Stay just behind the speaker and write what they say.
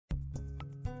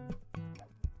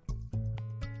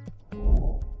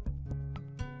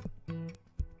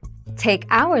Take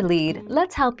our lead,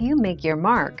 let's help you make your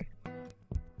mark.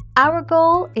 Our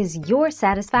goal is your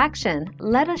satisfaction.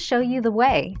 Let us show you the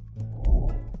way.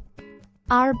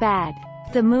 Our bad.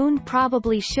 The moon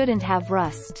probably shouldn't have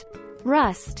rust.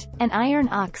 Rust, an iron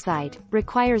oxide,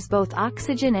 requires both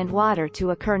oxygen and water to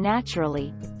occur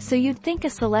naturally, so you'd think a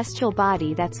celestial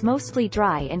body that's mostly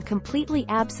dry and completely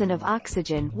absent of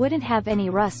oxygen wouldn't have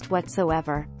any rust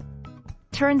whatsoever.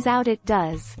 Turns out it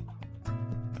does.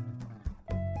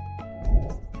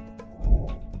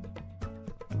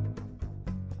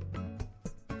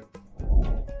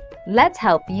 Let's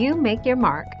help you make your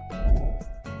mark.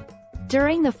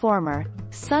 During the former,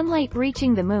 sunlight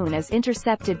reaching the moon is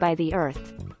intercepted by the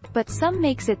Earth, but some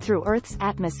makes it through Earth's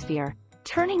atmosphere,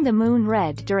 turning the moon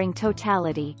red during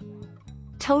totality.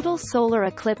 Total solar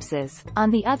eclipses, on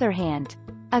the other hand,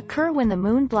 occur when the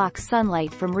moon blocks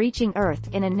sunlight from reaching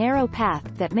Earth in a narrow path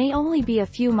that may only be a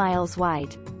few miles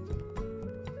wide.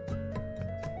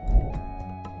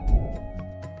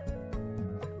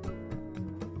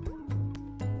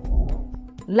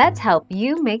 Let's help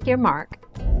you make your mark.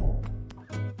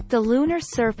 The lunar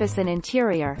surface and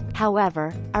interior,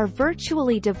 however, are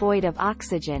virtually devoid of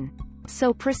oxygen,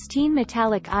 so pristine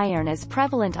metallic iron is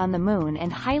prevalent on the moon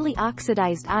and highly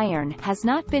oxidized iron has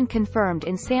not been confirmed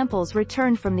in samples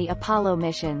returned from the Apollo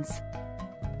missions.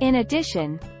 In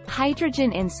addition,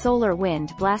 hydrogen in solar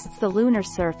wind blasts the lunar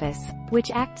surface,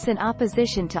 which acts in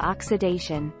opposition to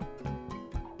oxidation.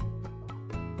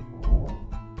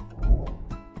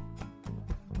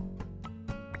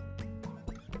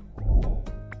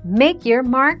 Make your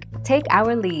mark, take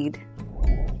our lead.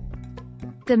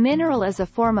 The mineral is a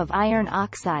form of iron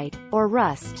oxide, or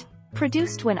rust,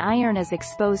 produced when iron is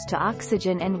exposed to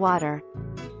oxygen and water.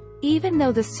 Even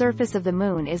though the surface of the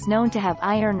moon is known to have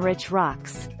iron-rich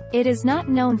rocks, it is not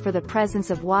known for the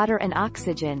presence of water and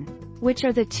oxygen, which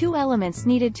are the two elements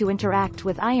needed to interact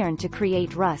with iron to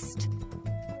create rust.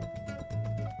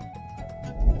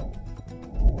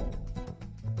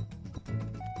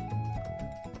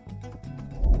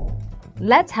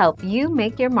 Let's help you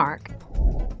make your mark.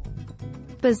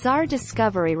 Bizarre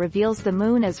discovery reveals the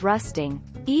moon is rusting,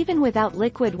 even without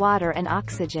liquid water and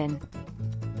oxygen.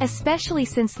 Especially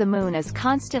since the moon is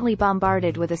constantly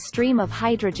bombarded with a stream of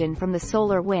hydrogen from the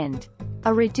solar wind,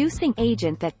 a reducing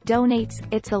agent that donates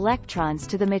its electrons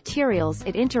to the materials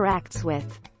it interacts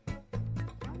with.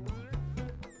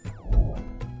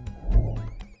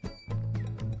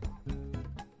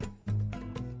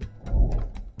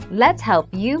 Let's help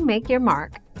you make your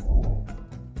mark.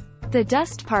 The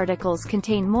dust particles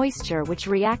contain moisture which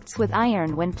reacts with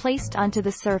iron when placed onto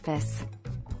the surface.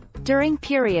 During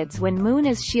periods when moon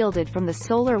is shielded from the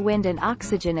solar wind and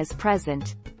oxygen is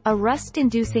present, a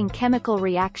rust-inducing chemical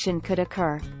reaction could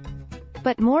occur.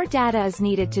 But more data is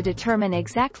needed to determine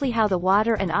exactly how the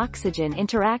water and oxygen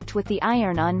interact with the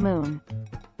iron on moon.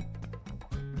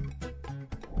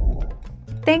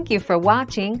 Thank you for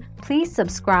watching. Please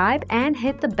subscribe and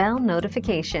hit the bell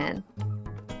notification.